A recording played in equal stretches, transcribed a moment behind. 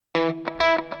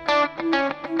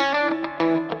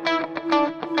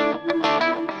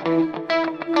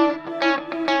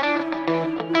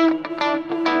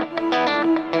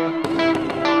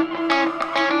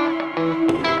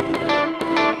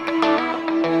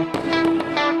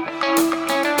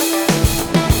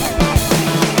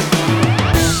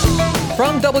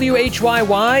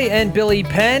WHYY and Billy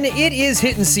Penn. It is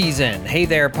Hittin season. Hey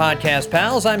there, podcast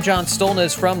pals. I'm John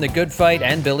Stolnis from The Good Phight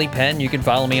and Billy Penn. You can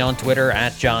follow me on Twitter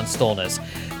at John Stolnis.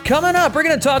 Coming up, we're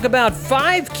going to talk about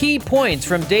 5 key points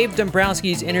from Dave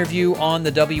Dombrowski's interview on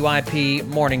the WIP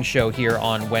morning show here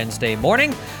on Wednesday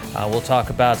morning. We'll talk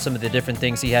about some of the different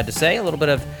things he had to say, a little bit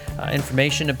of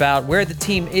information about where the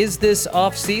team is this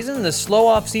offseason, the slow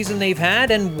offseason they've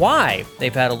had, and why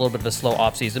they've had a little bit of a slow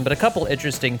offseason, but a couple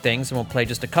interesting things, and we'll play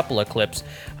just a couple of clips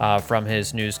from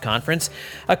his news conference.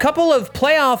 A couple of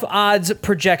playoff odds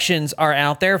projections are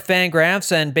out there.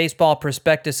 Fangraphs and Baseball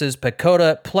Prospectus's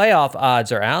PECOTA playoff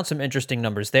odds are out. Some interesting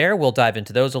numbers there. We'll dive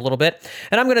into those a little bit.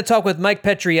 And I'm going to talk with Mike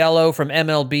Petriello from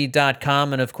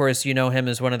MLB.com, and of course, you know him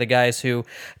as one of the guys who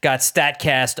got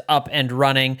Statcast up and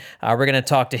running. We're going to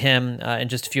talk to him in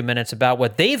just a few minutes about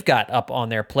what they've got up on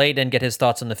their plate and get his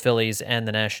thoughts on the Phillies and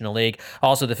the National League.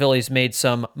 Also, the Phillies made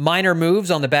some minor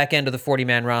moves on the back end of the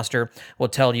 40-man roster. We'll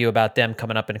tell you about them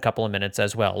coming up in a couple of minutes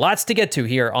as well. Lots to get to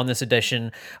here on this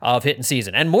edition of Hittin'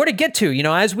 Season, and more to get to,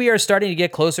 as we are starting to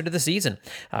get closer to the season.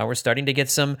 We're starting to get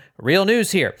some real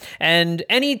news here. And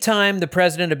anytime the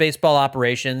president of baseball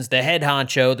operations, the head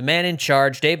honcho, the man in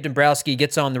charge, Dave Dombrowski,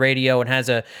 gets on the radio and has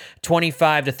a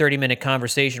 25 to 30-minute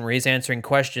conversation where he's answering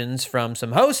questions from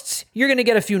some hosts, you're going to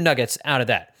get a few nuggets out of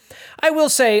that. I will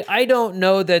say, I don't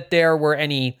know that there were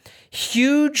any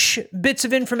huge bits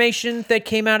of information that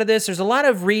came out of this. There's a lot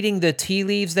of reading the tea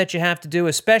leaves that you have to do,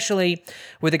 especially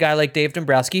with a guy like Dave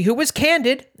Dombrowski, who was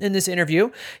candid in this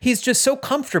interview. He's just so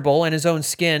comfortable in his own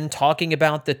skin, talking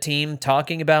about the team,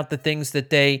 talking about the things that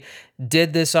they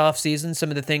did this offseason, some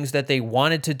of the things that they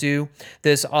wanted to do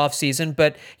this offseason.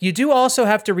 But you do also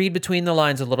have to read between the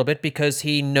lines a little bit, because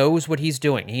he knows what he's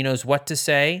doing. He knows what to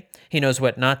say. He knows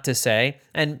what not to say.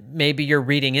 And maybe you're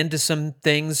reading into some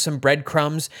things, some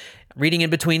breadcrumbs, reading in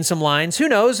between some lines. Who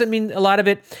knows? I mean, a lot of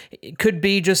it could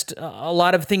be just a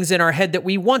lot of things in our head that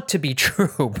we want to be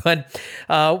true. But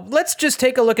let's just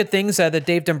take a look at things that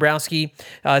Dave Dombrowski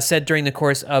said during the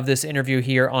course of this interview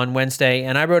here on Wednesday.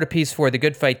 And I wrote a piece for The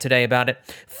Good Phight today about it.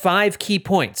 5 key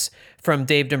points from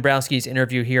Dave Dombrowski's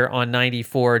interview here on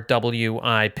 94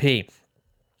 WIP.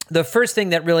 The first thing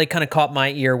that really kind of caught my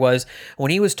ear was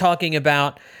when he was talking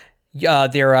about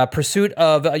their pursuit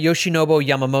of Yoshinobu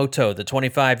Yamamoto, the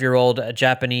 25-year-old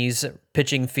Japanese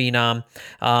pitching phenom.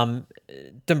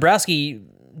 Dombrowski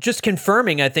just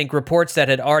confirming, I think, reports that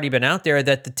had already been out there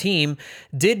that the team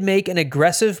did make an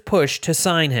aggressive push to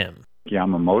sign him.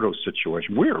 Yamamoto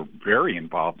situation, we were very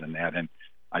involved in that, and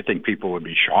I think people would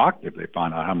be shocked if they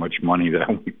found out how much money that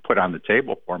we put on the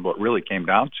table for him. But it really came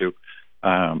down to,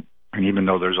 and even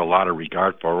though there's a lot of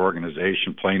regard for our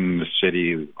organization, playing in the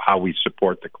city, how we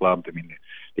support the club, I mean,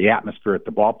 the atmosphere at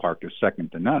the ballpark is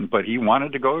second to none. But he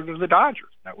wanted to go to the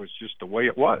Dodgers. That was just the way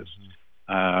it was.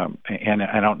 And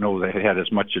I don't know that it had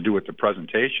as much to do with the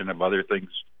presentation of other things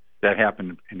that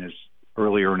happened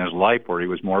earlier in his life, where he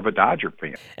was more of a Dodger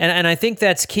fan. And I think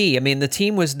that's key. I mean, the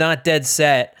team was not dead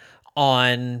set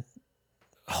on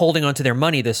holding on to their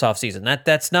money this offseason.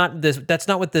 That's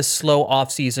not what this slow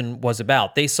offseason was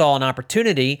about. They saw an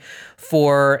opportunity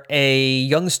for a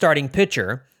young starting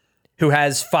pitcher who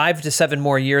has 5 to 7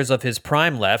 more years of his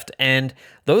prime left, and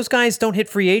those guys don't hit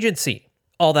free agency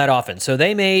all that often. So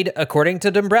they made, according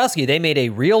to Dombrowski, they made a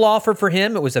real offer for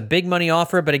him. It was a big money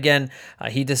offer, but again,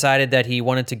 he decided that he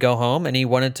wanted to go home and he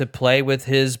wanted to play with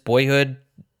his boyhood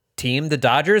team, the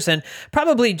Dodgers, and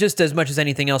probably just as much as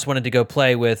anything else wanted to go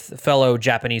play with fellow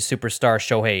Japanese superstar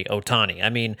Shohei Ohtani. I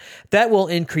mean, that will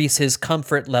increase his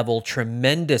comfort level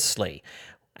tremendously.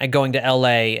 And going to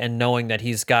LA and knowing that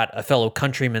he's got a fellow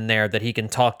countryman there that he can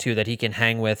talk to, that he can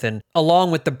hang with, and along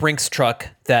with the Brinks truck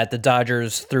that the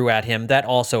Dodgers threw at him, that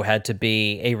also had to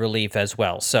be a relief as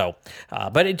well. So,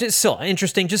 but it just still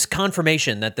interesting, just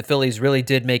confirmation that the Phillies really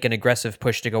did make an aggressive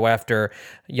push to go after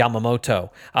Yamamoto.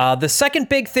 The second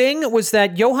big thing was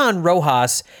that Johan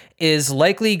Rojas is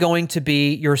likely going to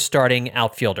be your starting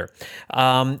outfielder.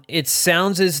 It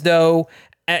sounded as though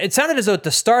at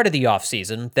the start of the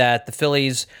offseason that the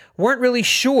Phillies weren't really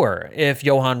sure if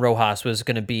Johan Rojas was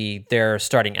going to be their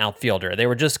starting outfielder. They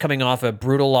were just coming off a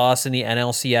brutal loss in the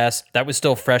NLCS. That was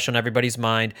still fresh on everybody's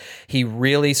mind. He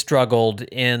really struggled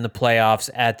in the playoffs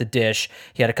at the Dish.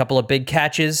 He had a couple of big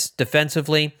catches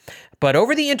defensively. But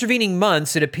over the intervening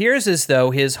months, it appears as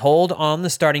though his hold on the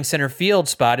starting center field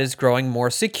spot is growing more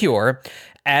secure,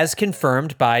 as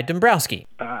confirmed by Dombrowski.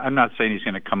 I'm not saying he's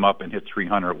going to come up and hit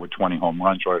 300 with 20 home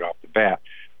runs right off the bat,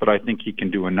 but I think he can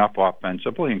do enough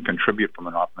offensively and contribute from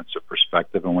an offensive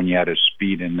perspective. And when you add his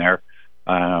speed in there,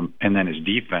 and then his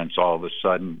defense, all of a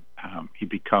sudden, he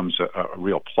becomes a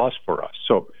real plus for us.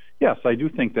 So Yes, I do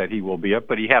think that he will be up,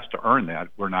 but he has to earn that.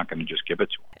 We're not going to just give it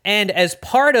to him. And as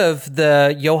part of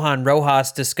the Johan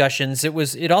Rojas discussions,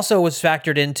 it also was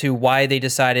factored into why they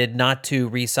decided not to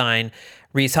re-sign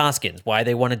Rhys Hoskins, why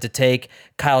they wanted to take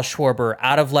Kyle Schwarber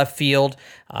out of left field.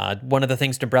 One of the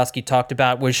things Dombrowski talked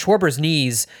about was Schwarber's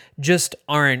knees just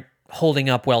aren't holding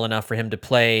up well enough for him to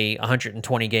play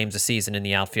 120 games a season in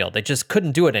the outfield. They just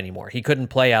couldn't do it anymore. He couldn't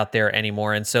play out there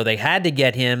anymore, and so they had to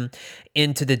get him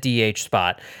into the DH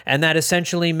spot, and that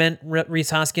essentially meant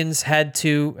Rhys Hoskins had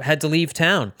to leave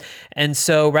town. And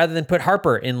so rather than put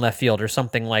Harper in left field or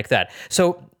something like that,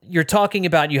 so you're talking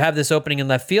about you have this opening in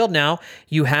left field now.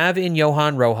 You have in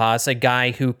Johan Rojas a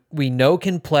guy who we know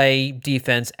can play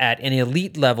defense at an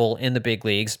elite level in the big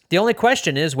leagues. The only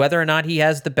question is whether or not he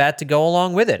has the bat to go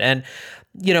along with it. And,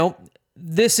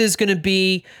 this is going to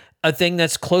be a thing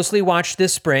that's closely watched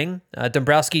this spring.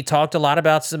 Dombrowski talked a lot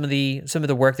about some of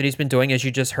the work that he's been doing, as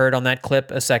you just heard on that clip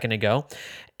a second ago.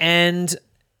 And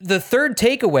the third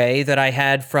takeaway that I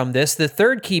had from this, the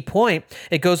third key point,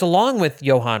 it goes along with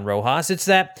Johan Rojas. It's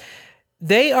that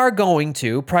they are going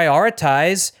to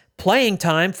prioritize playing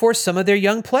time for some of their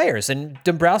young players. And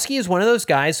Dombrowski is one of those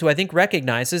guys who I think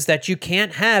recognizes that you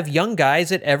can't have young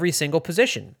guys at every single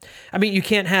position. I mean, you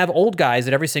can't have old guys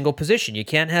at every single position. You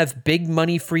can't have big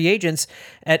money free agents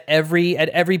at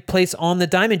every place on the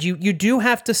diamond. You do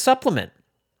have to supplement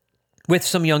with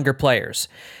some younger players.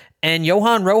 And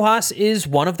Johan Rojas is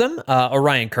one of them.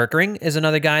 Orion Kerkering is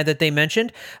another guy that they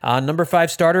mentioned. Number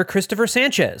 5 starter Christopher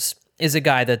Sanchez is a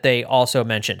guy that they also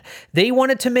mentioned. They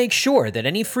wanted to make sure that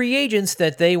any free agents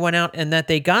that they went out and that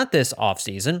they got this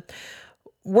offseason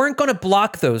weren't going to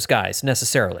block those guys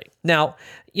necessarily. Now,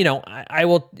 I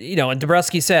will, and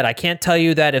Dombrowski said, I can't tell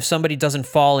you that if somebody doesn't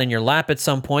fall in your lap at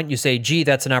some point, you say, gee,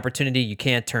 that's an opportunity you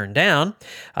can't turn down.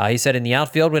 He said in the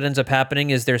outfield, what ends up happening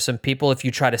is there's some people, if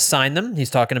you try to sign them, he's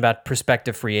talking about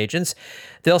prospective free agents,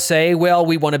 they'll say, well,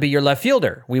 we want to be your left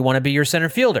fielder. We want to be your center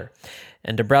fielder.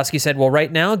 And Dombrowski said, well,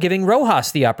 right now, giving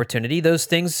Rojas the opportunity, those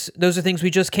are things we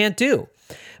just can't do.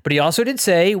 But he also did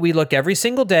say, we look every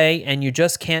single day, and you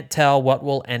just can't tell what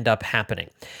will end up happening.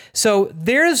 So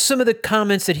there's some of the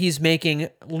comments that he's making,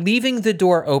 leaving the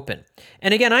door open.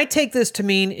 And again, I take this to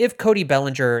mean if Cody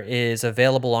Bellinger is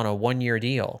available on a 1-year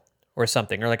deal or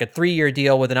something, or like a 3-year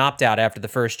deal with an opt-out after the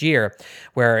first year,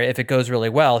 where if it goes really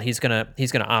well, he's gonna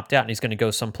opt out and he's going to go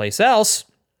someplace else,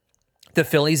 the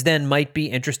Phillies then might be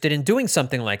interested in doing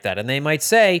something like that. And they might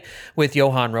say with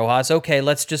Johan Rojas, okay,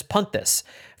 let's just punt this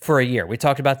for a year. We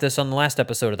talked about this on the last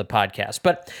episode of the podcast.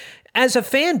 But as a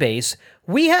fan base,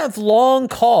 we have long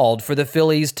called for the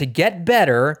Phillies to get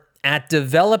better at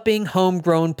developing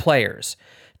homegrown players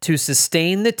to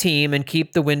sustain the team and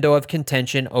keep the window of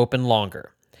contention open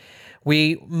longer.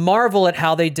 We marvel at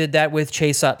how they did that with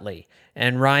Chase Utley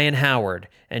and Ryan Howard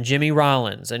and Jimmy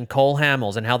Rollins and Cole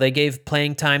Hamels, and how they gave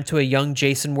playing time to a young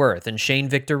Jason Worth and Shane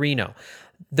Victorino.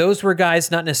 Those were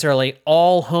guys not necessarily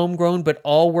all homegrown, but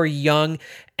all were young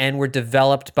and were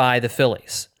developed by the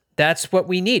Phillies. That's what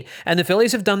we need. And the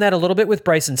Phillies have done that a little bit with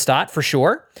Bryson Stott, for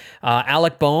sure.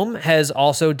 Alec Boehm has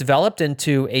also developed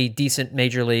into a decent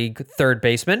major league third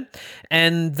baseman.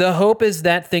 And the hope is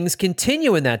that things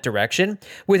continue in that direction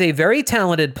with a very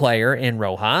talented player in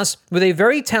Rojas, with a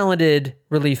very talented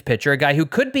relief pitcher, a guy who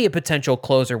could be a potential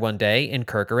closer one day in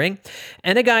Kerkering,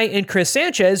 and a guy in Chris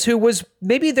Sanchez who was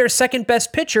maybe their second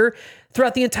best pitcher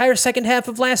throughout the entire second half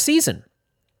of last season.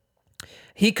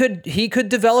 He could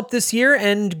develop this year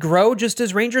and grow just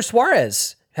as Ranger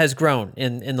Suarez has grown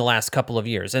in the last couple of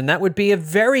years. And that would be a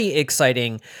very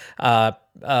exciting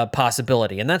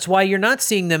possibility. And that's why you're not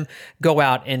seeing them go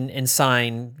out and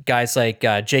sign guys like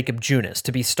Jacob Junis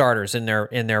to be starters in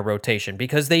their rotation,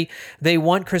 because they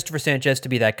want Christopher Sanchez to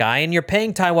be that guy. And you're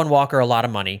paying Taijuan Walker a lot of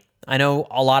money. I know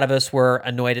a lot of us were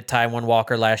annoyed at Taijuan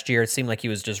Walker last year. It seemed like he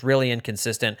was just really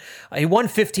inconsistent. He won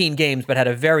 15 games, but had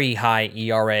a very high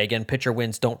ERA. Again, pitcher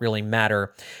wins don't really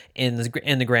matter in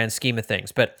the grand scheme of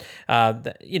things. But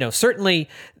certainly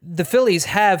the Phillies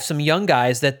have some young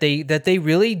guys that they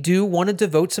really do want to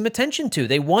devote some attention to.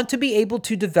 They want to be able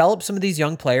to develop some of these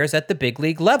young players at the big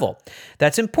league level.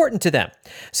 That's important to them.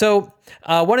 So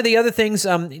one of the other things,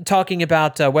 talking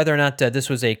about whether or not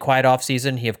this was a quiet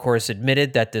offseason, he of course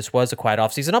admitted that this was a quiet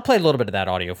offseason. I'll play a little bit of that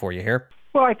audio for you here.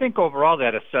 Well, I think overall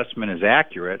that assessment is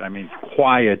accurate. I mean,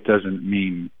 quiet doesn't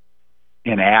mean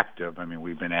inactive. I mean,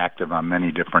 we've been active on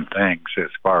many different things as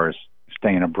far as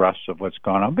staying abreast of what's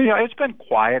going on. But yeah, it's been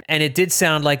quiet. And it did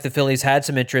sound like the Phillies had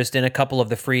some interest in a couple of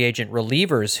the free agent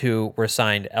relievers who were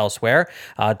signed elsewhere.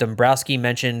 Dombrowski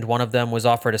mentioned one of them was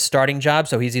offered a starting job,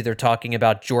 so he's either talking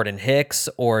about Jordan Hicks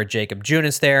or Jacob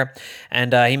Junis there.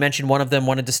 And he mentioned one of them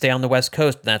wanted to stay on the West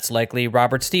Coast, and that's likely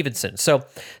Robert Stevenson. So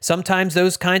sometimes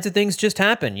those kinds of things just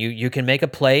happen. You can make a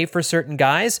play for certain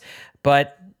guys,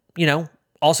 but,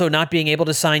 also not being able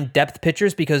to sign depth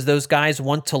pitchers because those guys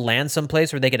want to land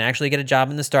someplace where they can actually get a job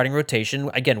in the starting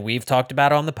rotation. Again, we've talked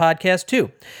about it on the podcast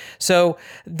too. So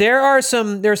there are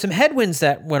some headwinds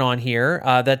that went on here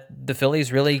that the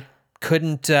Phillies really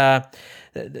couldn't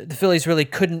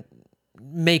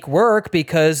make work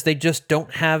because they just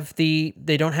don't have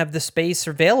the space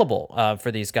available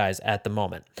for these guys at the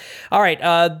moment. All right,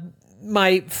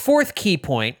 my fourth key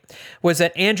point was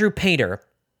that Andrew Painter,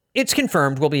 it's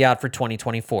confirmed, will be out for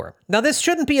 2024. Now, this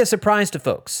shouldn't be a surprise to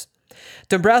folks.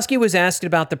 Dombrowski was asked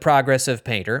about the progress of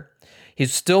Painter.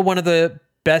 He's still one of the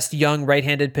best young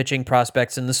right-handed pitching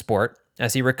prospects in the sport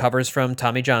as he recovers from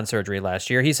Tommy John surgery last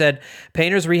year. He said,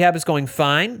 Painter's rehab is going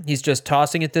fine. He's just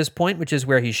tossing at this point, which is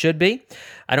where he should be.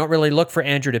 I don't really look for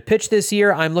Andrew to pitch this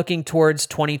year. I'm looking towards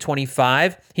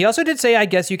 2025. He also did say, I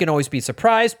guess you can always be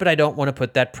surprised, but I don't want to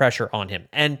put that pressure on him.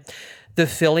 And the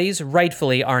Phillies,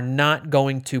 rightfully, are not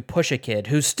going to push a kid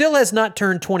who still has not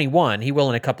turned 21. He will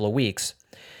in a couple of weeks.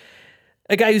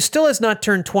 A guy who still has not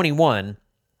turned 21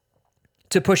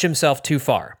 to push himself too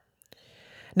far.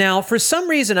 Now, for some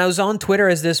reason, I was on Twitter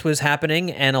as this was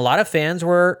happening, and a lot of fans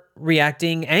were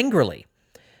reacting angrily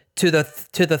to the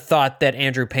thought that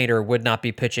Andrew Painter would not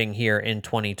be pitching here in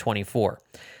 2024.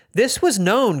 This was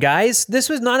known, guys. This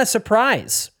was not a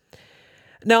surprise.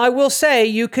 Now, I will say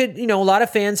a lot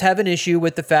of fans have an issue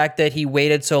with the fact that he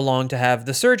waited so long to have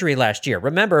the surgery last year.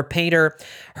 Remember, Painter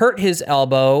hurt his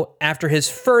elbow after his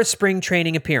first spring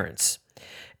training appearance.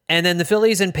 And then the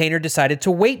Phillies and Painter decided to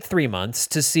wait 3 months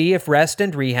to see if rest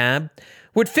and rehab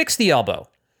would fix the elbow.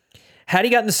 Had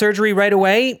he gotten the surgery right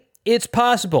away, it's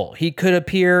possible he could have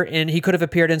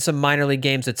appeared in some minor league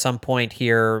games at some point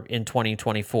here in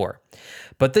 2024.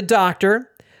 But the doctor,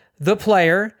 the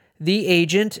player, the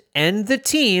agent, and the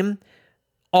team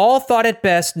all thought it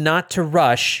best not to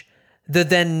rush the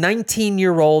then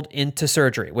 19-year-old into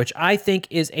surgery, which I think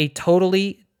is a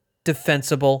totally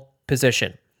defensible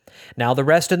position. Now, the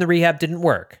rest and the rehab didn't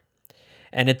work,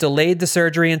 and it delayed the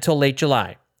surgery until late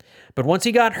July. But once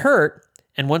he got hurt,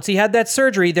 and once he had that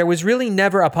surgery, there was really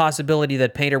never a possibility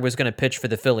that Painter was going to pitch for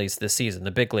the Phillies this season,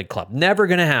 the big league club. Never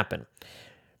going to happen.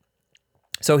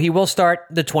 So he will start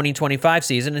the 2025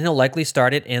 season, and he'll likely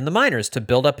start it in the minors to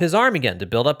build up his arm again, to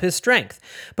build up his strength.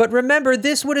 But remember,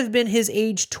 this would have been his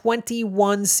age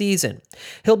 21 season.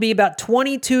 He'll be about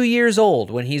 22 years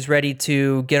old when he's ready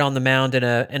to get on the mound in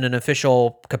an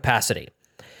official capacity.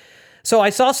 So I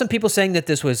saw some people saying that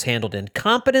this was handled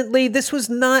incompetently. This was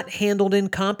not handled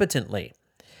incompetently.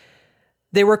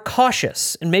 They were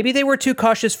cautious, and maybe they were too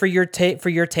cautious for your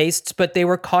tastes, but they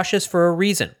were cautious for a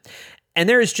reason. And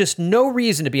there is just no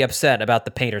reason to be upset about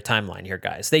the Painter timeline here,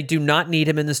 guys. They do not need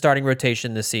him in the starting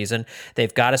rotation this season.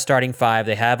 They've got a starting five.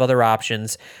 They have other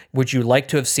options. Would you like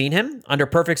to have seen him under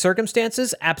perfect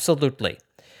circumstances? Absolutely.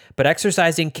 But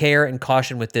exercising care and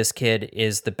caution with this kid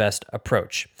is the best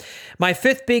approach. My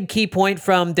fifth big key point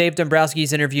from Dave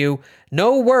Dombrowski's interview,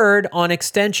 no word on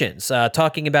extensions.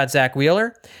 Talking about Zach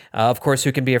Wheeler, of course,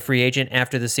 who can be a free agent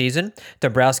after the season.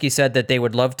 Dombrowski said that they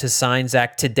would love to sign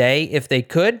Zach today if they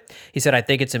could. He said, I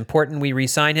think it's important we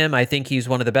re-sign him. I think he's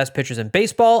one of the best pitchers in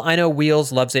baseball. I know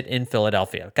Wheels loves it in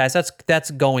Philadelphia. Guys,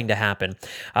 that's going to happen.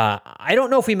 I don't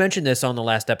know if we mentioned this on the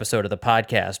last episode of the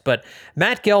podcast, but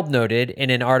Matt Gelb noted in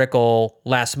an article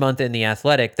last month in The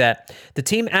Athletic that the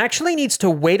team actually needs to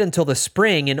wait until the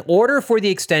spring in order for the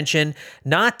extension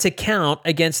not to count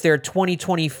against their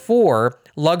 2024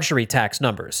 luxury tax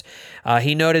numbers.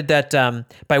 He noted that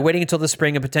by waiting until the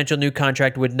spring, a potential new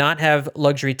contract would not have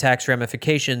luxury tax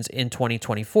ramifications in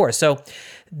 2024. So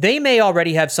they may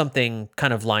already have something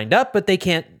kind of lined up, but they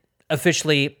can't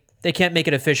make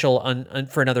it official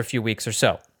for another few weeks or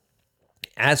so.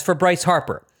 As for Bryce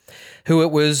Harper, who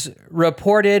it was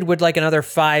reported would like another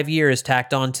 5 years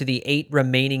tacked on to the 8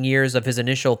 remaining years of his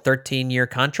initial 13-year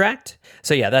contract.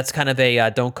 So yeah, that's kind of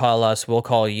a don't call us, we'll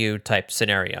call you type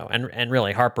scenario. And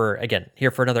really, Harper, again,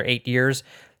 here for another 8 years,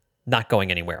 not going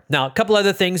anywhere. Now, a couple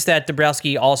other things that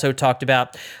Dombrowski also talked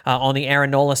about on the Aaron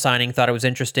Nola signing. Thought it was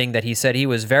interesting that he said he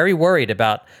was very worried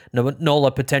about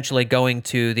Nola potentially going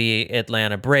to the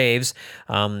Atlanta Braves.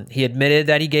 He admitted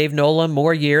that he gave Nola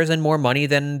more years and more money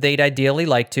than they'd ideally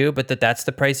like to, but that's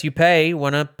the price you pay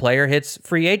when a player hits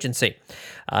free agency.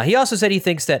 He also said he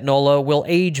thinks that Nola will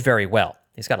age very well.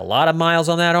 He's got a lot of miles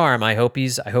on that arm. I hope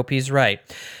he's right.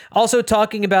 Also,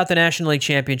 talking about the National League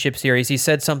Championship Series, he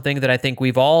said something that I think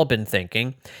we've all been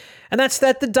thinking, and that's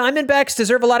that the Diamondbacks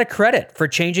deserve a lot of credit for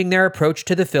changing their approach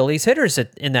to the Phillies hitters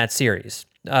in that series.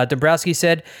 Dombrowski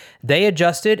said, they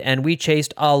adjusted and we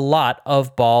chased a lot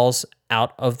of balls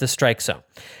out of the strike zone.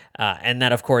 And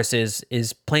that, of course,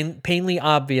 is plainly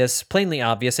obvious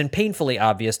and painfully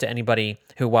obvious to anybody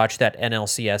who watched that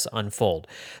NLCS unfold.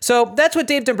 So that's what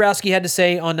Dave Dombrowski had to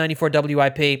say on 94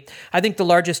 WIP. I think the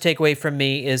largest takeaway from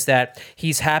me is that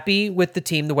he's happy with the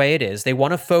team the way it is. They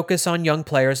want to focus on young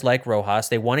players like Rojas.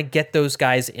 They want to get those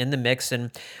guys in the mix,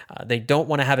 and they don't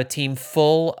want to have a team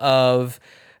full of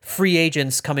free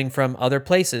agents coming from other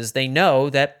places. They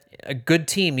know that a good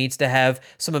team needs to have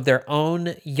some of their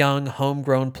own young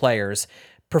homegrown players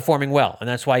performing well, and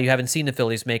that's why you haven't seen the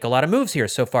Phillies make a lot of moves here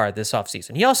so far this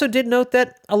offseason. He also did note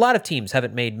that a lot of teams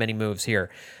haven't made many moves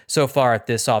here so far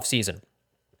this offseason.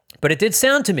 But it did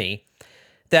sound to me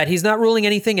that he's not ruling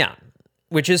anything out,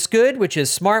 which is good, which is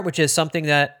smart, which is something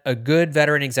that a good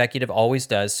veteran executive always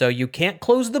does. So you can't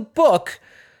close the book,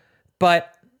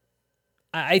 but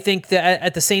I think that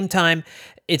at the same time,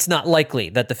 it's not likely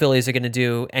that the Phillies are going to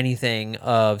do anything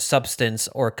of substance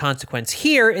or consequence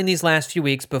here in these last few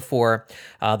weeks before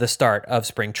the start of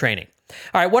spring training.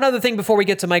 All right, one other thing before we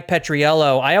get to Mike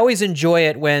Petriello. I always enjoy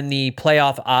it when the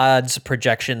playoff odds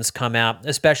projections come out,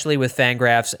 especially with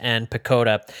Fangraphs and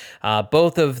PECOTA.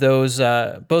 Both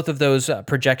of those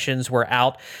projections were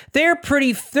out. They're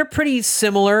pretty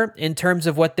similar in terms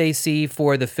of what they see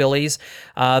for the Phillies.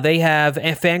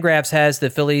 Fangraphs has the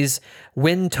Phillies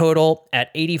win total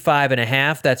at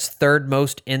 85.5. That's third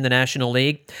most in the National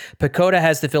League. PECOTA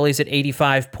has the Phillies at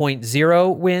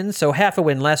 85.0 wins, so half a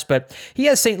win less, but he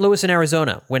has St. Louis and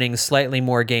Arizona winning slightly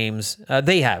more games.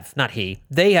 They have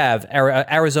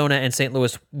Arizona and St.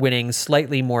 Louis winning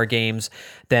slightly more games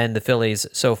than the Phillies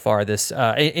so far this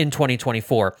in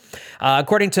 2024.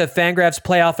 According to Fangraphs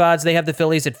playoff odds, they have the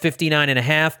Phillies at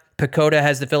 59.5. PECOTA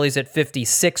has the Phillies at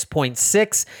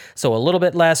 56.6, so a little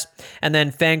bit less. And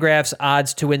then Fangraphs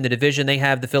odds to win the division, they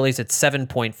have the Phillies at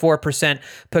 7.4%.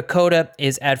 PECOTA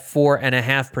is at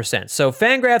 4.5%. So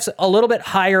Fangraphs a little bit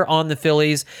higher on the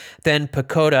Phillies than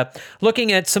PECOTA.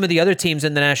 Looking at some of the other teams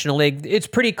in the National League, it's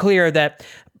pretty clear that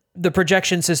the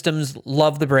projection systems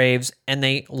love the Braves and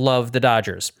they love the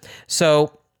Dodgers.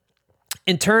 So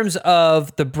in terms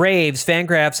of the Braves,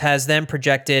 Fangraphs has them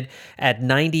projected at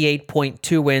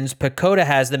 98.2 wins. PECOTA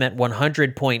has them at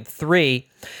 100.3.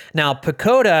 Now,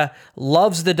 PECOTA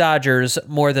loves the Dodgers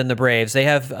more than the Braves. They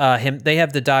have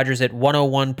the Dodgers at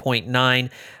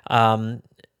 101.9.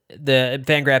 The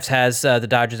Fangraphs has the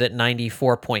Dodgers at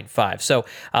 94.5. So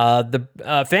the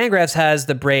Fangraphs has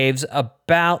the Braves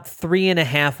about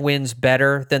 3.5 wins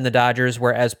better than the Dodgers,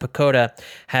 whereas PECOTA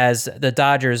has the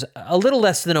Dodgers a little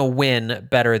less than a win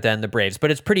better than the Braves.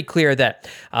 But it's pretty clear that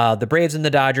the Braves and the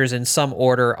Dodgers in some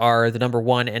order are the number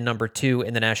 1 and number 2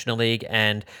 in the National League,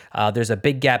 and there's a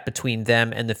big gap between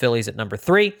them and the Phillies at number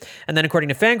 3. And then according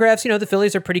to Fangraphs, the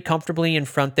Phillies are pretty comfortably in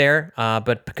front there,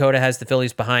 but PECOTA has the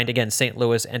Phillies behind, again, St.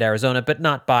 Louis and Arizona, but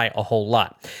not by a whole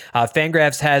lot.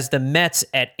 Fangraphs has the Mets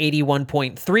at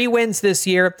 81.3 wins this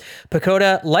year. PECOTA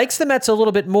likes the Mets a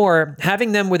little bit more,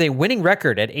 having them with a winning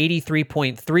record at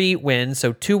 83.3 wins,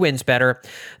 so 2 wins better.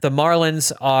 The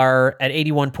Marlins are at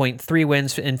 81.3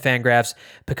 wins in Fangraphs.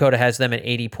 PECOTA has them at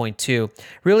 80.2.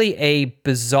 Really a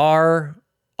bizarre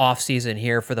offseason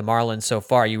here for the Marlins so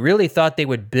far. You really thought they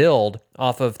would build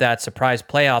off of that surprise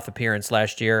playoff appearance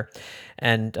last year,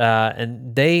 and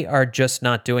they are just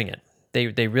not doing it.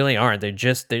 They really aren't.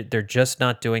 They're just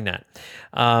not doing that.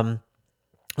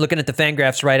 Looking at the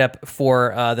Fangraphs write-up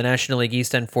for the National League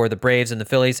East and for the Braves and the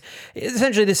Phillies,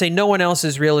 essentially they say no one else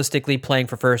is realistically playing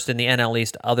for first in the NL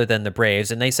East other than the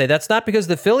Braves. And they say that's not because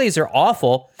the Phillies are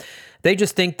awful. They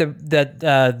just think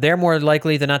that they're more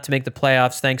likely than not to make the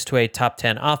playoffs thanks to a top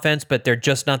 10 offense, but they're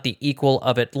just not the equal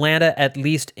of Atlanta, at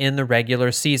least in the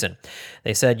regular season.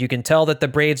 They said you can tell that the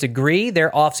Braves agree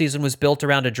their offseason was built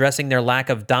around addressing their lack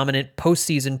of dominant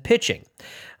postseason pitching,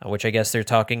 which I guess they're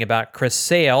talking about Chris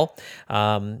Sale.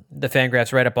 The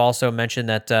Fangraphs write-up also mentioned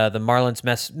that the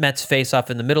Marlins-Mets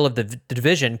face-off in the middle of the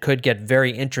division could get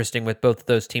very interesting, with both of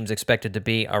those teams expected to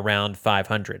be around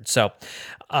 500. So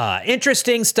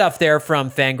interesting stuff there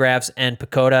from Fangraphs and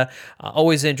PECOTA.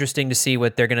 Always interesting to see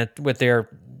what their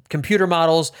computer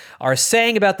models are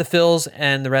saying about the Phils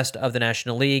and the rest of the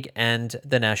National League and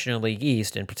the National League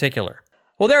East in particular.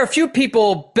 Well, there are a few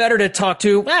people better to talk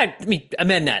to. Let me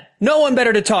amend that. No one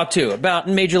better to talk to about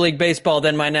Major League Baseball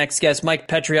than my next guest, Mike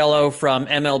Petriello from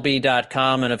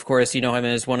MLB.com. And of course, you know him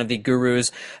as one of the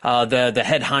gurus, the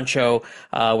head honcho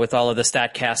with all of the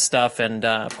Statcast stuff. And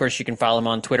of course, you can follow him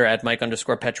on Twitter at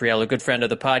Mike_Petriello, good friend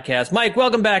of the podcast. Mike,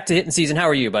 welcome back to Hittin' Season. How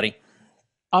are you, buddy?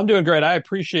 I'm doing great. I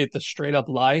appreciate the straight up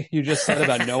lie you just said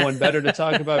about no one better to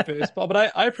talk about baseball,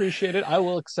 but I appreciate it. I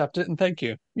will accept it, and thank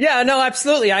you. Yeah, no,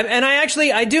 absolutely.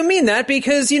 I do mean that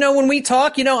because, when we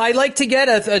talk, I like to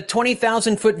get a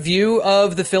 20,000 foot view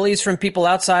of the Phillies from people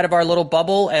outside of our little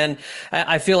bubble. And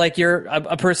I feel like you're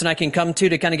a person I can come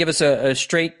to kind of give us a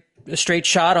straight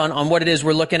shot on what it is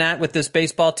we're looking at with this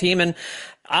baseball team. And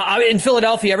in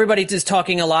Philadelphia, everybody is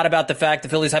talking a lot about the fact the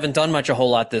Phillies haven't done a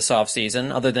whole lot this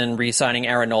offseason other than re-signing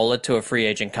Aaron Nola to a free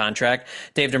agent contract.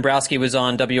 Dave Dombrowski was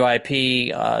on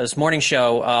WIP's morning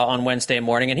show on Wednesday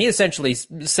morning, and he essentially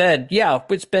said, yeah,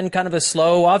 it's been kind of a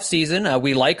slow offseason.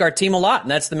 We like our team a lot,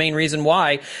 and that's the main reason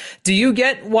why. Do you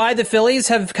get why the Phillies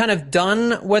have kind of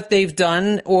done what they've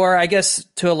done, or I guess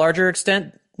to a larger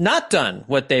extent, not done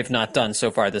what they've not done so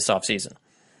far this offseason?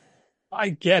 I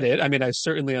get it. I mean, I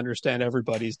certainly understand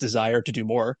everybody's desire to do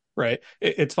more, right?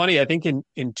 It's funny. I think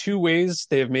in two ways,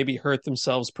 they have maybe hurt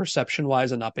themselves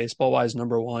perception-wise and not baseball-wise.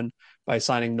 Number one, by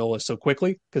signing Nola so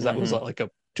quickly, because that was like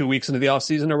 2 weeks into the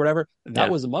offseason or whatever. That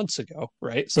was months ago,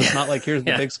 right? So it's not like here's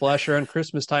the big splash around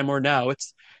Christmas time or now.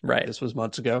 It's right. This was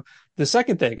months ago. The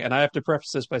second thing, and I have to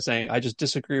preface this by saying I just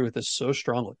disagree with this so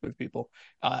strongly with people.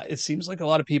 It seems like a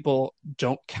lot of people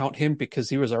don't count him because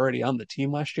he was already on the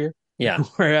team last year. Yeah.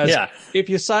 Whereas if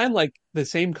you sign like the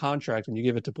same contract and you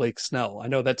give it to Blake Snell, I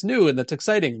know that's new and that's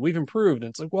exciting. We've improved.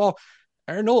 And it's like, well,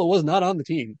 Aaron Nola was not on the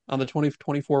team on the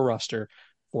 2024 roster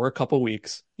for a couple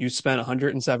weeks. You spent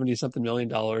 $170-something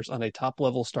million on a top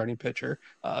level starting pitcher,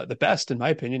 the best, in my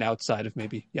opinion, outside of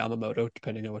maybe Yamamoto,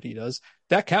 depending on what he does.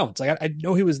 That counts. I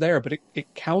know he was there, but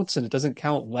it counts, and it doesn't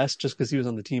count less just because he was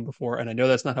on the team before. And I know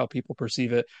that's not how people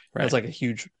perceive it. Right. That's like a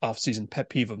huge offseason pet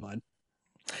peeve of mine.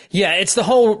 Yeah, it's the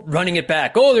whole running it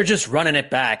back. Oh, they're just running it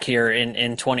back here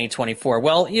in 2024.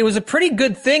 Well, it was a pretty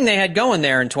good thing they had going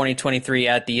there in 2023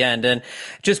 at the end. And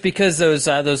just because those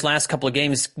last couple of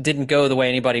games didn't go the way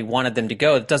anybody wanted them to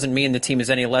go, it doesn't mean the team is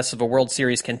any less of a World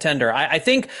Series contender. I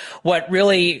think what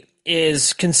really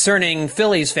is concerning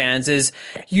Phillies fans is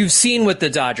you've seen what the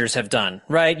Dodgers have done,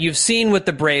 right? You've seen what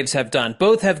the Braves have done.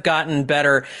 Both have gotten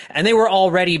better, and they were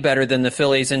already better than the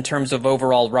Phillies in terms of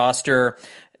overall roster,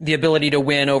 the ability to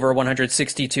win over a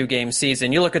 162-game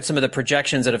season. You look at some of the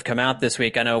projections that have come out this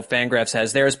week. I know Fangraphs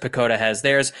has theirs, PECOTA has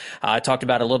theirs. I talked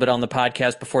about it a little bit on the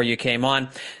podcast before you came on.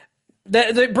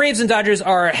 The Braves and Dodgers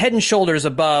are head and shoulders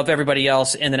above everybody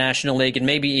else in the National League and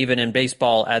maybe even in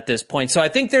baseball at this point. So I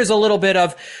think there's a little bit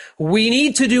of we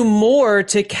need to do more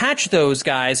to catch those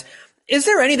guys. Is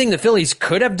there anything the Phillies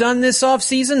could have done this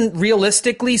offseason,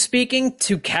 realistically speaking,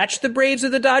 to catch the Braves or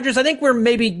the Dodgers? I think we're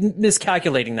maybe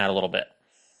miscalculating that a little bit.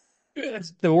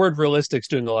 The word realistic's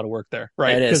doing a lot of work there,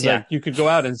 right? Because like, you could go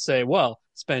out and say, well,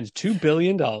 spend $2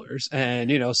 billion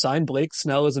and, sign Blake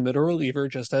Snell as a middle reliever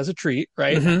just as a treat,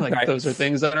 right? Right. Those are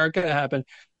things that aren't going to happen.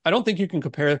 I don't think you can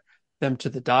compare them to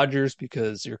the Dodgers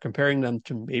because you're comparing them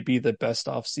to maybe the best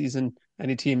offseason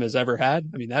any team has ever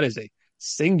had. I mean, that is a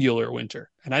singular winter.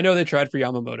 And I know they tried for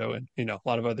Yamamoto and, a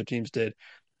lot of other teams did.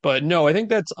 But no, I think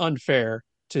that's unfair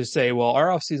to say, well, our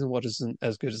offseason wasn't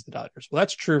as good as the Dodgers. Well,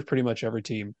 that's true of pretty much every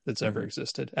team that's ever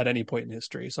existed at any point in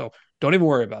history. So don't even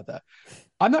worry about that.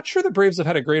 I'm not sure the Braves have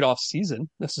had a great offseason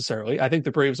necessarily. I think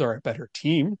the Braves are a better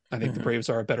team. I think the Braves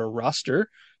are a better roster.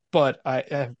 But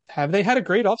have they had a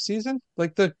great offseason?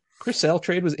 Like the Chris Sale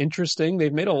trade was interesting.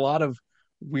 They've made a lot of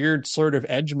weird sort of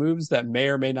edge moves that may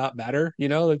or may not matter.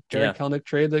 The Jared Kelenic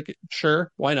trade,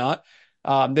 sure, why not?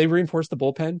 They reinforced the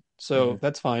bullpen, so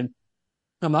that's fine.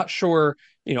 I'm not sure,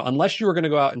 unless you were going to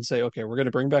go out and say, okay, we're going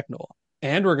to bring back Nola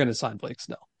and we're going to sign Blake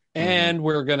Snell and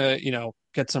we're going to,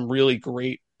 get some really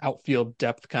great outfield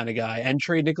depth kind of guy and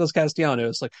trade Nicholas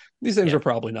Castellanos. Like these things are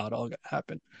probably not all going to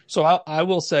happen. So I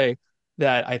will say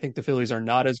that I think the Phillies are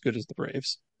not as good as the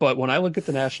Braves. But when I look at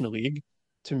the National League,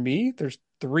 to me, there's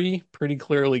three pretty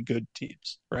clearly good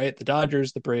teams, right? The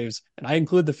Dodgers, the Braves, and I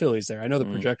include the Phillies there. I know the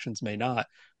projections may not,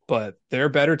 but they're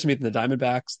better to me than the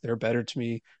Diamondbacks. They're better to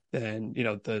me than,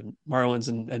 the Marlins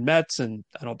and Mets. And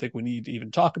I don't think we need to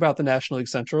even talk about the National League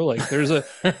Central. Like there's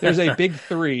a big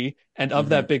three, and of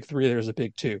that big three, there's a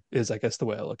big two, is I guess the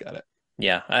way I look at it.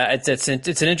 Yeah, it's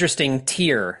an interesting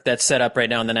tier that's set up right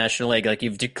now in the National League. Like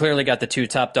you've clearly got the two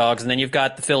top dogs, and then you've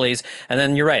got the Phillies, and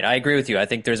then you're right. I agree with you. I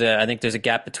think there's a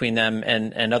gap between them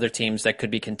and other teams that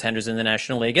could be contenders in the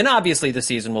National League. And obviously the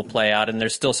season will play out, and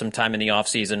there's still some time in the off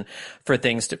season for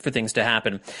things to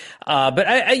happen. But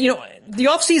the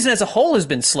off season as a whole has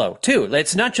been slow too.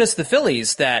 It's not just the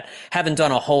Phillies that haven't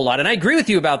done a whole lot. And I agree with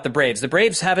you about the Braves. The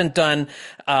Braves haven't done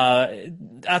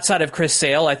outside of Chris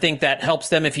Sale. I think that helps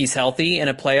them if he's healthy in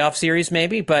a playoff series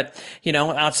maybe, but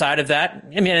outside of that,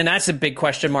 I mean, and that's a big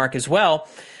question mark as well.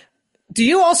 Do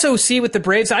you also see with the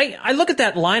Braves, I look at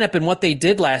that lineup and what they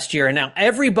did last year, and now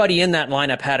everybody in that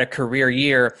lineup had a career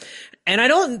year. And I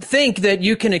don't think that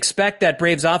you can expect that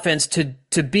Braves offense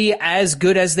to be as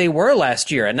good as they were last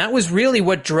year. And that was really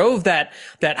what drove that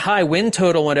high win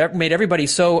total and made everybody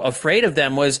so afraid of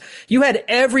them was you had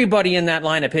everybody in that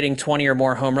lineup hitting 20 or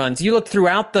more home runs. You look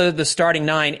throughout the starting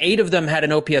 9, 8 of them had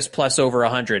an OPS plus over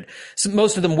 100. So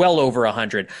most of them well over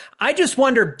 100. I just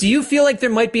wonder, do you feel like there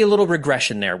might be a little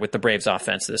regression there with the Braves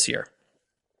offense this year?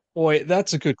 Boy,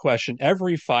 that's a good question.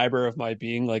 Every fiber of my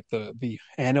being, like the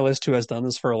analyst who has done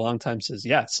this for a long time says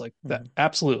yes, like that.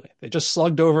 Absolutely. They just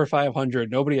slugged over 500.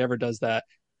 Nobody ever does that.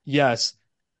 Yes. ...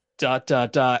 And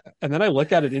then I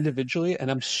look at it individually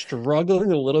and I'm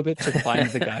struggling a little bit to find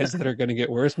the guys that are going to get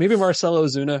worse. Maybe Marcelo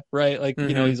Ozuna, right? Like,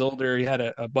 he's older. He had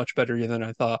a much better year than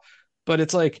I thought, but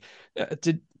it's like,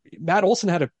 Matt Olson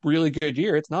had a really good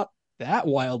year. It's not that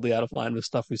wildly out of line with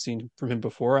stuff we've seen from him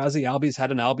before. Ozzy Albies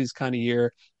had an Albies kind of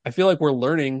year. I feel like we're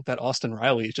learning that Austin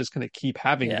Riley is just going to keep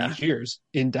having these years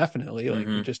indefinitely. Like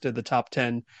we just did the top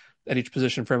 10 at each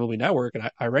position for MLB Network, and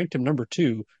I ranked him number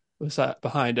 2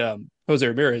 behind Jose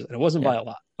Ramirez, and it wasn't by a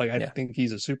lot. Like I think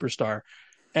he's a superstar.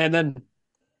 And then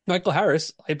Michael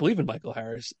Harris, I believe in Michael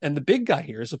Harris. And the big guy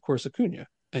here is, of course, Acuna.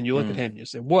 And you look at him and you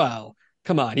say, well,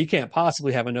 come on, he can't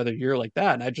possibly have another year like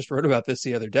that. And I just wrote about this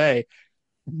the other day.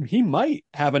 He might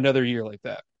have another year like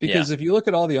that. Because if you look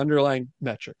at all the underlying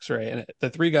metrics, right, and the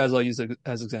 3 guys I'll use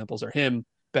as examples are him,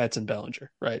 Betts, and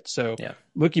Bellinger, right? So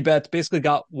Mookie Betts basically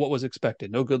got what was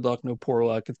expected. No good luck, no poor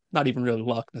luck. It's not even really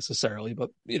luck necessarily,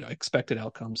 but, expected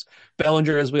outcomes.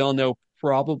 Bellinger, as we all know,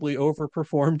 probably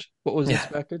overperformed what was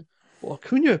expected. Well,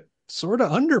 Acuna sort of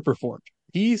underperformed.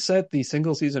 He set the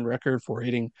single season record for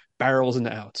hitting barrels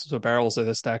into outs. So barrels are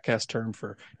the Statcast term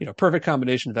for, perfect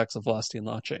combination of exit velocity and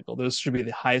launch angle. Those should be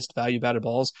the highest value batted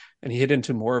balls. And he hit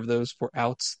into more of those for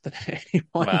outs than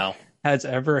anyone has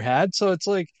ever had. So it's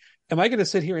like, am I going to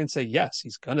sit here and say, yes,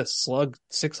 he's going to slug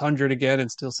 600 again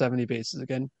and steal 70 bases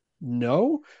again?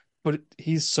 No, but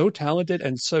he's so talented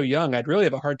and so young. I'd really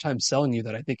have a hard time selling you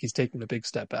that I think he's taking a big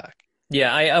step back.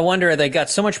 Yeah, I wonder, they got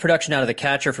so much production out of the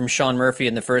catcher from Sean Murphy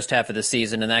in the first half of the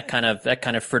season, and that kind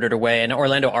of frittered away. And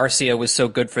Orlando Arcia was so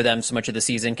good for them so much of the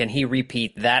season. Can he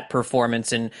repeat that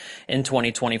performance in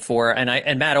 2024?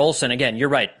 And Matt Olson, again, you're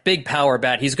right, big power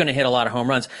bat. He's going to hit a lot of home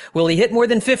runs. Will he hit more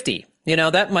than 50?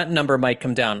 That number might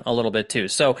come down a little bit too.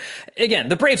 So again,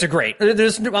 the Braves are great.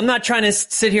 I'm not trying to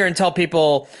sit here and tell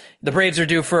people the Braves are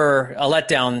due for a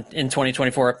letdown in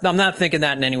 2024. I'm not thinking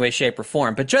that in any way, shape, or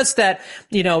form, but just that,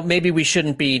 maybe we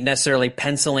shouldn't be necessarily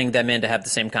penciling them in to have the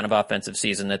same kind of offensive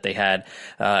season that they had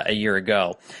a year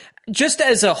ago. Just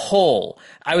as a whole,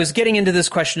 I was getting into this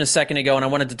question a second ago, and I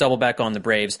wanted to double back on the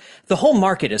Braves. The whole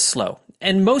market is slow,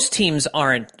 and most teams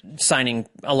aren't signing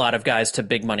a lot of guys to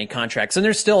big money contracts, and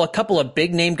there's still a couple of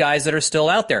big name guys that are still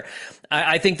out there.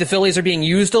 I think the Phillies are being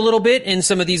used a little bit in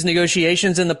some of these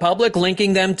negotiations in the public,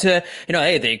 linking them to,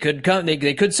 hey, they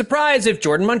could surprise if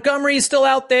Jordan Montgomery is still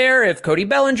out there, if Cody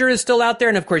Bellinger is still out there.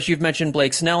 And of course, you've mentioned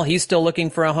Blake Snell. He's still looking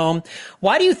for a home.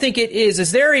 Why do you think it is?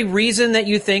 Is there a reason that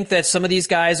you think that some of these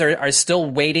guys are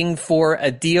still waiting for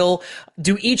a deal?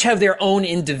 Do each have their own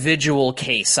individual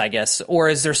case, I guess, or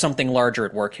is there something larger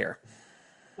at work here?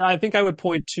 I think I would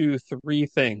point to 3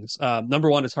 things.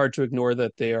 Number one, it's hard to ignore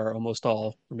that they are almost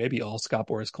all, or maybe all, Scott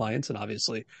Boras clients. And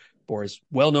obviously, Boras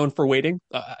well known for waiting.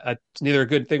 It's neither a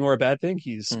good thing or a bad thing.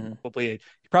 He's he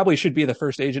probably should be the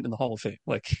first agent in the Hall of Fame.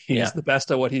 Like, he's the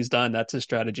best at what he's done. That's his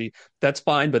strategy. That's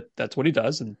fine, but that's what he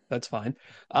does, and that's fine.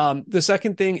 The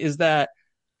second thing is that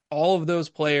all of those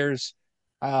players,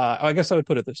 I guess I would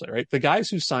put it this way, right? The guys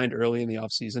who signed early in the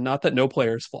offseason, not that no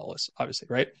player is flawless, obviously,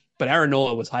 right? But Aaron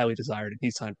Nola was highly desired, and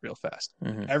he signed real fast.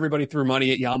 Everybody threw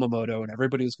money at Yamamoto, and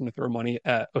everybody was going to throw money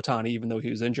at Ohtani, even though he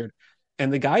was injured.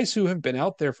 And the guys who have been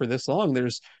out there for this long,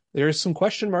 there's some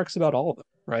question marks about all of them,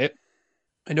 right?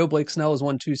 I know Blake Snell has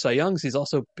won 2 Cy Youngs. He's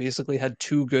also basically had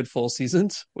 2 good full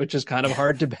seasons, which is kind of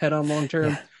hard to bet on long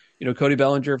term. Cody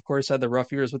Bellinger, of course, had the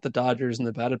rough years with the Dodgers, and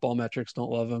the batted ball metrics don't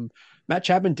love him. Matt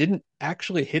Chapman didn't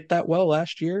actually hit that well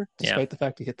last year, despite the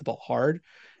fact he hit the ball hard.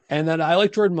 And then I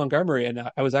like Jordan Montgomery, and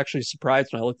I was actually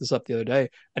surprised when I looked this up the other day.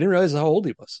 I didn't realize how old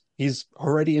he was. He's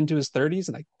already into his 30s,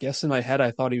 and I guess in my head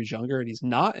I thought he was younger, and he's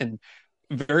not. And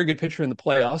very good pitcher in the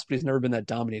playoffs, but he's never been that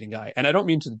dominating guy. And I don't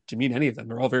mean to mean any of them.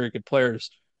 They're all very good players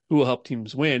who will help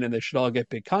teams win, and they should all get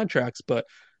big contracts. But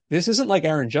this isn't like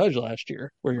Aaron Judge last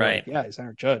year, where you're like, yeah, he's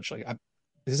Aaron Judge.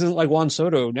 This isn't like Juan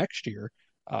Soto next year.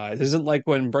 This isn't like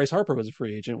when Bryce Harper was a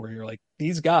free agent, where you're like,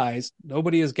 these guys,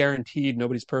 nobody is guaranteed,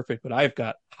 nobody's perfect, but I've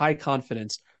got high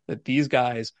confidence that these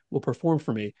guys will perform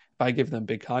for me if I give them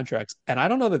big contracts. And I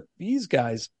don't know that these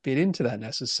guys fit into that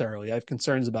necessarily. I have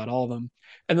concerns about all of them.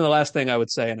 And then the last thing I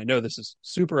would say, and I know this is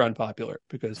super unpopular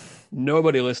because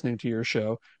nobody listening to your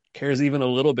show cares even a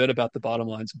little bit about the bottom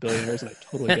lines of billionaires, and I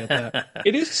totally get that.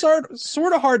 It is sort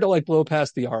of hard to like blow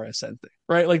past the RSN thing,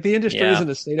 right? Like the industry is in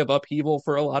a state of upheaval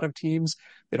for a lot of teams.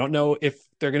 They don't know if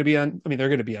they're going to be on, I mean, they're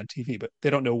going to be on TV, but they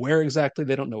don't know where exactly.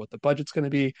 They don't know what the budget's going to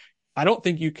be. I don't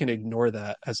think you can ignore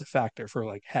that as a factor for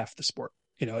like half the sport,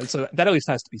 and so that at least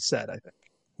has to be said, I think.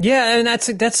 Yeah, and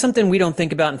that's something we don't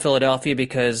think about in Philadelphia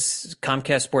because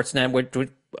Comcast Sportsnet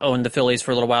would own the Phillies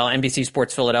for a little while. NBC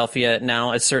Sports Philadelphia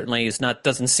now it certainly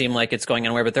doesn't seem like it's going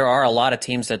anywhere, but there are a lot of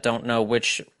teams that don't know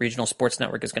which regional sports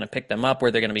network is going to pick them up,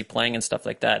 where they're going to be playing and stuff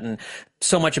like that. And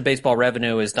so much of baseball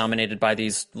revenue is dominated by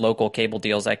these local cable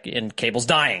deals, and cable's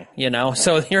dying,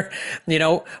 So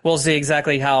we'll see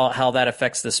exactly how that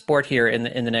affects the sport here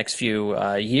in the next few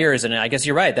years. And I guess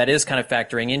you're right. That is kind of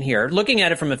factoring in here. Looking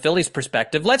at it from a Phillies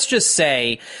perspective, let's just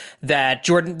say that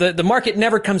the market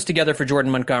never comes together for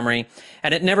Jordan Montgomery,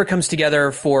 and it never comes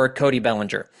together for Cody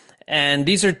Bellinger. And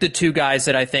these are the two guys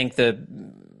that I think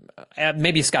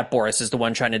maybe Scott Boras is the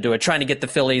one trying to do it, trying to get the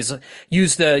Phillies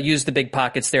use the big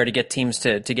pockets there to get teams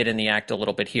to get in the act a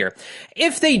little bit here.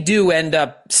 If they do end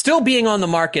up still being on the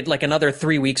market like another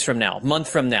 3 weeks from now, month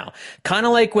from now, kind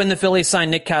of like when the Phillies signed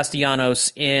Nick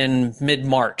Castellanos in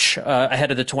mid-March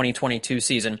ahead of the 2022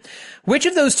 season, which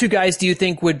of those two guys do you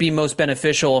think would be most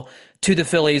beneficial to the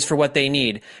Phillies for what they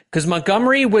need? Because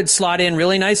Montgomery would slot in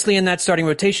really nicely in that starting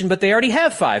rotation, but they already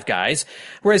have 5 guys,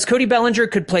 whereas Cody Bellinger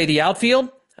could play the outfield.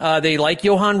 They like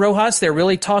Johan Rojas. They're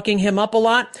really talking him up a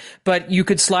lot, but you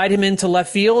could slide him into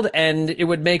left field and it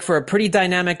would make for a pretty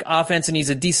dynamic offense, and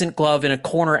he's a decent glove in a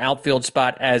corner outfield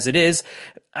spot as it is.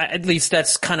 At least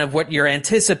that's kind of what you're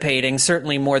anticipating,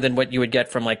 certainly more than what you would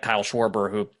get from like Kyle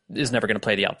Schwarber, who is never going to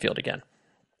play the outfield again.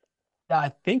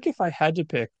 I think if I had to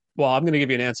pick, well, I'm going to give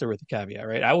you an answer with a caveat,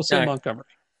 right? I will say Montgomery.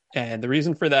 And the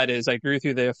reason for that is I agree with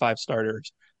you. They have 5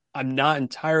 starters. I'm not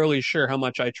entirely sure how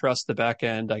much I trust the back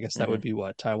end. I guess that would be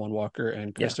Taijuan Walker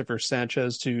and Christopher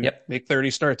Sanchez to make 30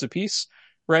 starts apiece,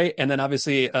 right? And then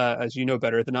obviously, as you know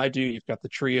better than I do, you've got the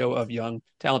trio of young,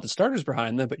 talented starters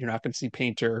behind them, but you're not going to see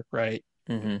Painter, right?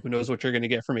 Who knows what you're going to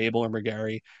get from Abel or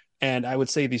McGarry. And I would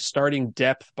say the starting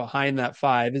depth behind that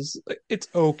 5 it's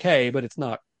okay, but it's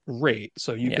not great.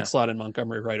 So you could slot in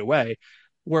Montgomery right away.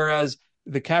 Whereas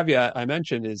the caveat I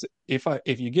mentioned is if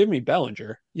you give me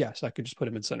Bellinger, yes, I could just put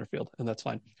him in center field and that's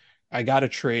fine. I got to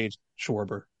trade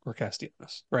Schwarber or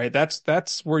Castellanos, right?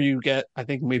 That's where you get, I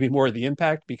think, maybe more of the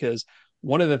impact, because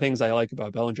one of the things I like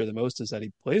about Bellinger the most is that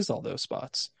he plays all those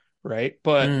spots, right?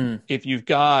 But if you've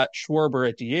got Schwarber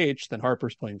at DH, then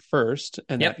Harper's playing first,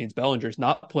 and that means Bellinger's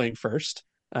not playing first.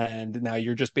 And now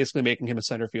you're just basically making him a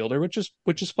center fielder, which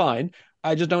is fine.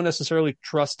 I just don't necessarily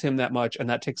trust him that much, and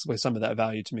that takes away some of that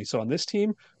value to me. So on this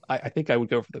team, I think I would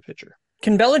go for the pitcher.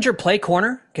 Can Bellinger play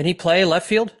corner? Can he play left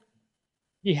field?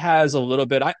 He has a little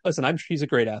bit. He's a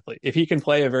great athlete. If he can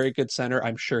play a very good center,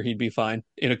 I'm sure he'd be fine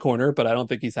in a corner, but I don't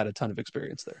think he's had a ton of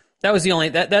experience there. That was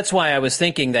that's why I was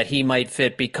thinking that he might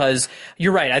fit, because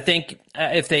you're right. I think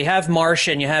if they have Marsh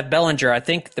and you have Bellinger, I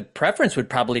think the preference would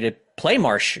probably to play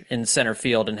Marsh in center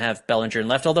field and have Bellinger in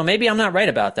left, although maybe I'm not right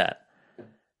about that.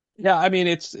 Yeah, I mean,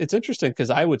 it's interesting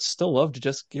because I would still love to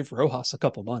just give Rojas a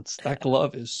couple months. That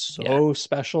glove is so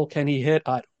special. Can he hit?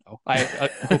 I don't know. I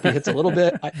hope he hits a little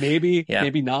bit.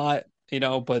 Maybe not,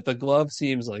 but the glove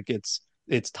seems like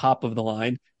it's top of the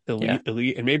line.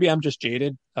 Elite, and maybe I'm just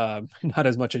jaded, not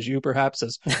as much as you perhaps,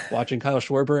 as watching Kyle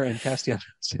Schwarber and Castellanos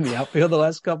in the outfield the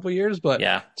last couple of years, but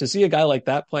to see a guy like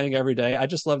that playing every day, I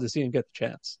just love to see him get the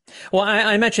chance. Well,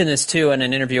 I mentioned this too in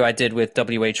an interview I did with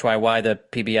WHYY, the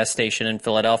PBS station in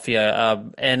Philadelphia,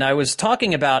 and I was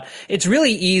talking about it's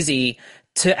really easy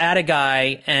to add a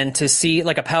guy and to see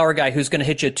like a power guy who's going to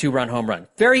hit you a 2-run home run.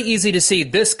 Very easy to see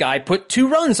this guy put 2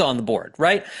 runs on the board,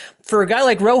 right? For a guy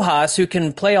like Rojas, who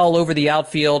can play all over the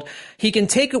outfield, he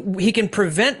can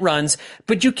prevent runs,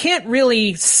 but you can't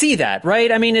really see that,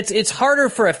 right? I mean, it's harder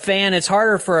for a fan. It's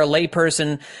harder for a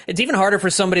layperson. It's even harder for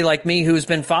somebody like me who's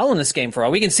been following this game for a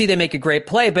while. We can see they make a great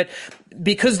play, but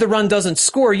because the run doesn't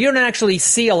score, you don't actually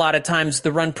see a lot of times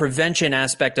the run prevention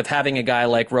aspect of having a guy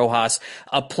like Rojas,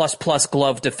 a plus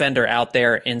glove defender out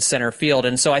there in center field.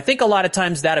 And so I think a lot of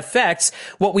times that affects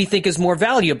what we think is more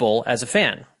valuable as a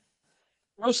fan.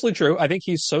 Mostly true. I think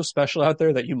he's so special out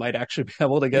there that you might actually be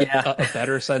able to get a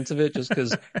better sense of it just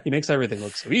because he makes everything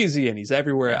look so easy and he's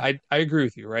everywhere. I agree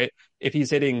with you, right? If he's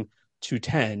hitting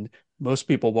 210, most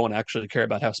people won't actually care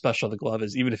about how special the glove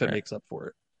is, even if it makes up for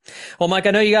it. Well, Mike,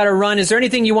 I know you got to run. Is there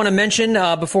anything you want to mention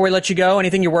before we let you go?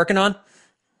 Anything you're working on?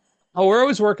 Oh, we're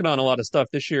always working on a lot of stuff.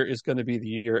 This year is going to be the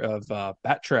year of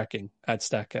bat tracking at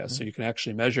Statcast. So you can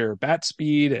actually measure bat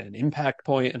speed and impact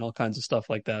point and all kinds of stuff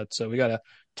like that. So we got a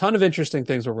ton of interesting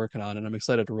things we're working on, and I'm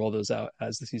excited to roll those out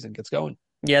as the season gets going.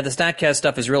 Yeah, the Statcast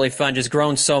stuff is really fun. Just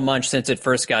grown so much since it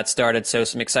first got started. So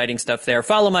some exciting stuff there.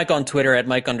 Follow Mike on Twitter at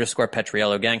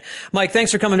Mike_Petriello, gang. Mike,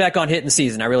 thanks for coming back on Hittin'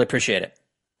 Season. I really appreciate it.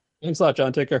 Thanks a lot,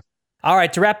 John. Take care. All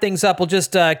right, to wrap things up, we'll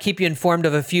just keep you informed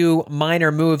of a few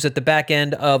minor moves at the back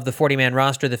end of the 40-man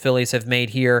roster the Phillies have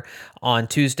made here on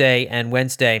Tuesday and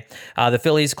Wednesday. The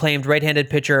Phillies claimed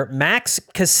right-handed pitcher Max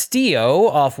Castillo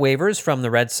off waivers from the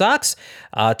Red Sox.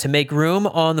 To make room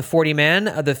on the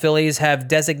 40-man, the Phillies have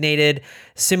designated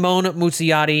Simone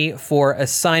Muzziotti for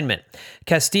assignment.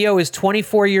 Castillo is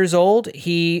 24 years old.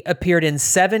 He appeared in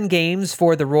 7 games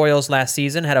for the Royals last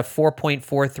season, had a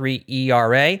 4.43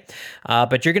 ERA.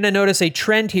 But you're going to notice a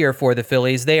trend here for the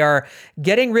Phillies. They are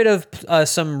getting rid of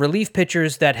some relief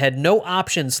pitchers that had no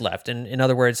options left. In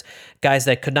other words, guys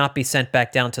that could not be sent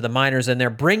back down to the minors. And they're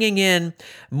bringing in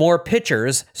more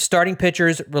pitchers, starting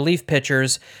pitchers, relief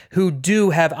pitchers, who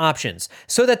do have options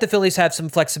so that the Phillies have some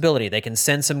flexibility. They can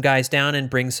send some guys down and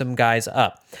bring some guys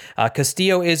up.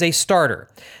 Castillo is a starter.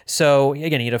 So,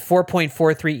 again, he had a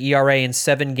 4.43 ERA in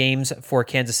 7 games for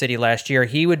Kansas City last year.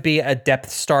 He would be a depth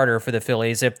starter for the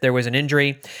Phillies. If there was an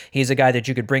injury, he's a guy that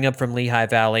you could bring up from Lehigh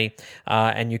Valley,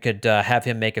 and you could have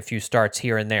him make a few starts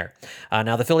here and there.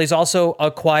 Now, the Phillies also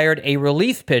acquired a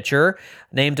relief pitcher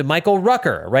named Michael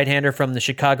Rucker, a right-hander from the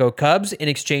Chicago Cubs, in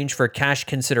exchange for cash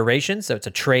consideration. So it's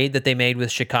a trade that they made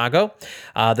with Chicago.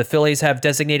 The Phillies have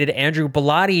designated Andrew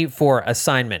Bellotti for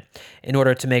assignment in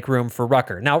order to make room for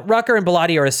Rucker. Now, Rucker and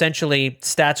Bellotti are essentially,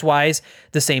 stats-wise,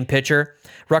 the same pitcher.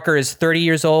 Rucker is 30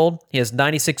 years old. He has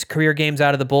 96 career games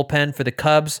out of the bullpen for the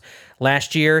Cubs.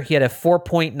 Last year, he had a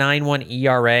 4.91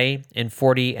 ERA in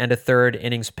 40 and a third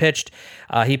innings pitched.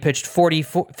 He pitched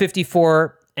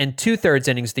 54 and 2/3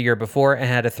 innings the year before and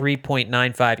had a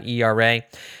 3.95 ERA.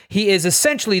 He is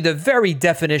essentially the very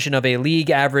definition of a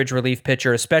league average relief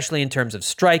pitcher, especially in terms of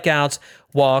strikeouts,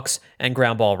 walks, and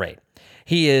ground ball rate.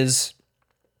 He is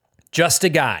just a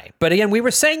guy. But again, we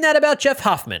were saying that about Jeff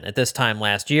Hoffman at this time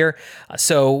last year.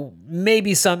 So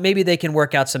maybe they can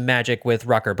work out some magic with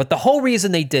Rucker. But the whole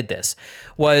reason they did this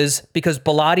was because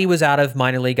Bellotti was out of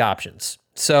minor league options.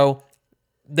 So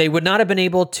they would not have been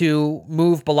able to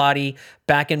move Bellotti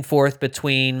back and forth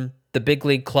between the big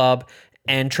league club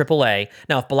and AAA.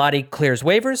 Now, if Bellotti clears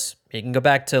waivers, he can go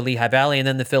back to Lehigh Valley, and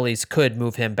then the Phillies could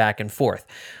move him back and forth.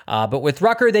 But with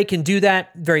Rucker, they can do that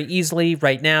very easily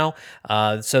right now.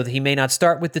 So that he may not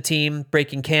start with the team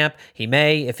breaking camp. He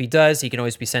may. If he does, he can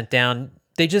always be sent down.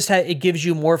 It gives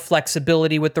you more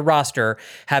flexibility with the roster,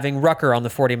 having Rucker on the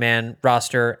 40-man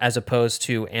roster as opposed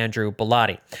to Andrew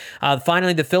Bellotti.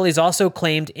 Finally, the Phillies also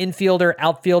claimed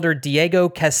outfielder Diego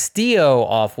Castillo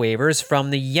off waivers from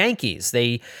the Yankees.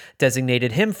 They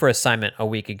designated him for assignment a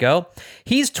week ago.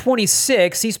 He's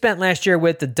 26. He spent last year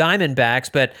with the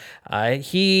Diamondbacks, but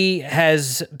he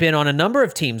has been on a number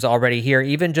of teams already here,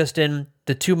 even just in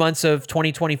the 2 months of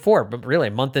 2024, but really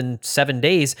a month and 7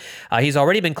 days. He's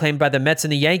already been claimed by the Mets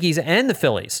and the Yankees and the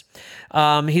Phillies.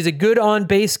 He's a good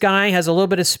on-base guy, has a little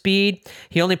bit of speed.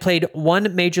 He only played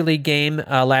 1 major league game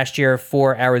last year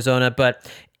for Arizona, but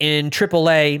in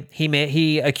AAA,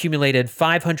 he accumulated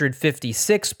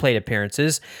 556 plate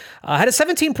appearances, had a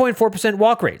 17.4%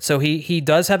 walk rate. So he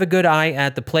does have a good eye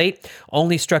at the plate.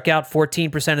 Only struck out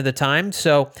 14% of the time.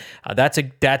 So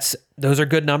those are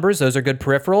good numbers. Those are good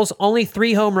peripherals. Only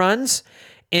 3 home runs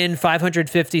in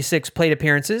 556 plate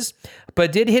appearances,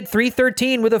 but did hit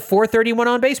 .313 with a .431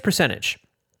 on base percentage.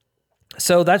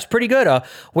 So that's pretty good. A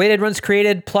weighted runs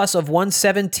created plus of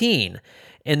 117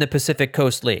 in the Pacific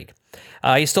Coast League.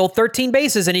 He stole 13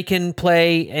 bases, and he can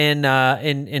play in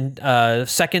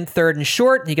second, third, and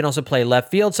short. He can also play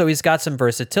left field, so he's got some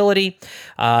versatility.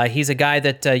 He's a guy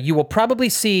that you will probably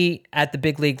see at the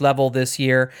big league level this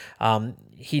year.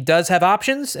 he does have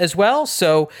options as well.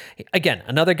 So again,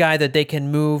 another guy that they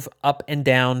can move up and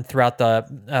down throughout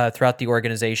the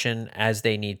organization as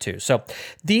they need to. So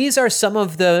these are some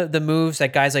of the moves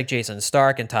that guys like Jason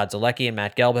Stark and Todd Zalecki and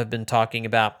Matt Gelb have been talking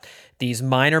about. These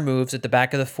minor moves at the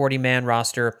back of the 40-man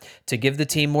roster to give the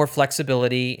team more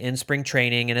flexibility in spring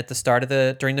training and at the start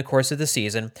of during the course of the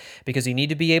season, because you need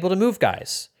to be able to move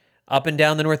guys up and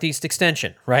down the Northeast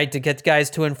extension, right? To get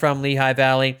guys to and from Lehigh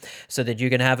Valley so that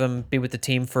you can have them be with the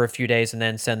team for a few days and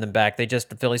then send them back.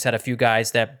 The Phillies had a few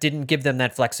guys that didn't give them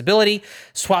that flexibility,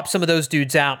 swap some of those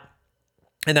dudes out.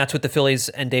 And that's what the Phillies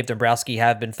and Dave Dombrowski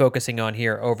have been focusing on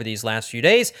here over these last few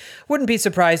days. Wouldn't be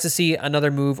surprised to see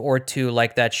another move or two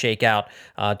like that shake out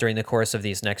during the course of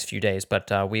these next few days.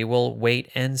 But we will wait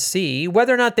and see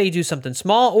whether or not they do something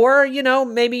small or,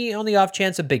 maybe on the off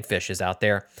chance a big fish is out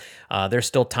there. There's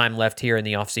still time left here in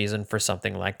the offseason for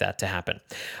something like that to happen.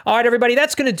 All right, everybody,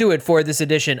 that's going to do it for this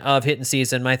edition of Hittin'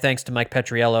 Season. My thanks to Mike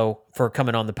Petriello for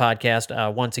coming on the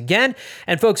podcast once again.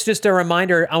 And folks, just a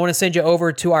reminder, I want to send you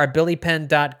over to our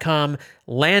BillyPenn.com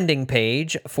landing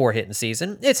page for Hittin'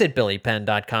 Season. It's at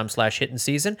BillyPenn.com/Hittin'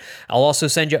 Season. I'll also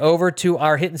send you over to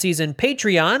our Hittin' Season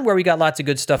Patreon, where we got lots of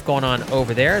good stuff going on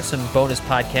over there. Some bonus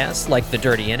podcasts like The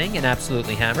Dirty Inning and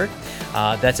Absolutely Hammered.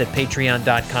 That's at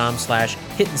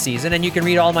patreon.com/Hittin' Season. And you can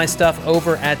read all my stuff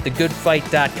over at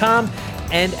thegoodfight.com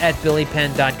and at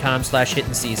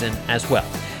BillyPenn.com/Hittin' Season as well.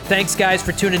 Thanks, guys,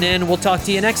 for tuning in. We'll talk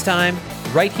to you next time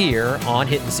right here on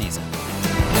Hittin' Season.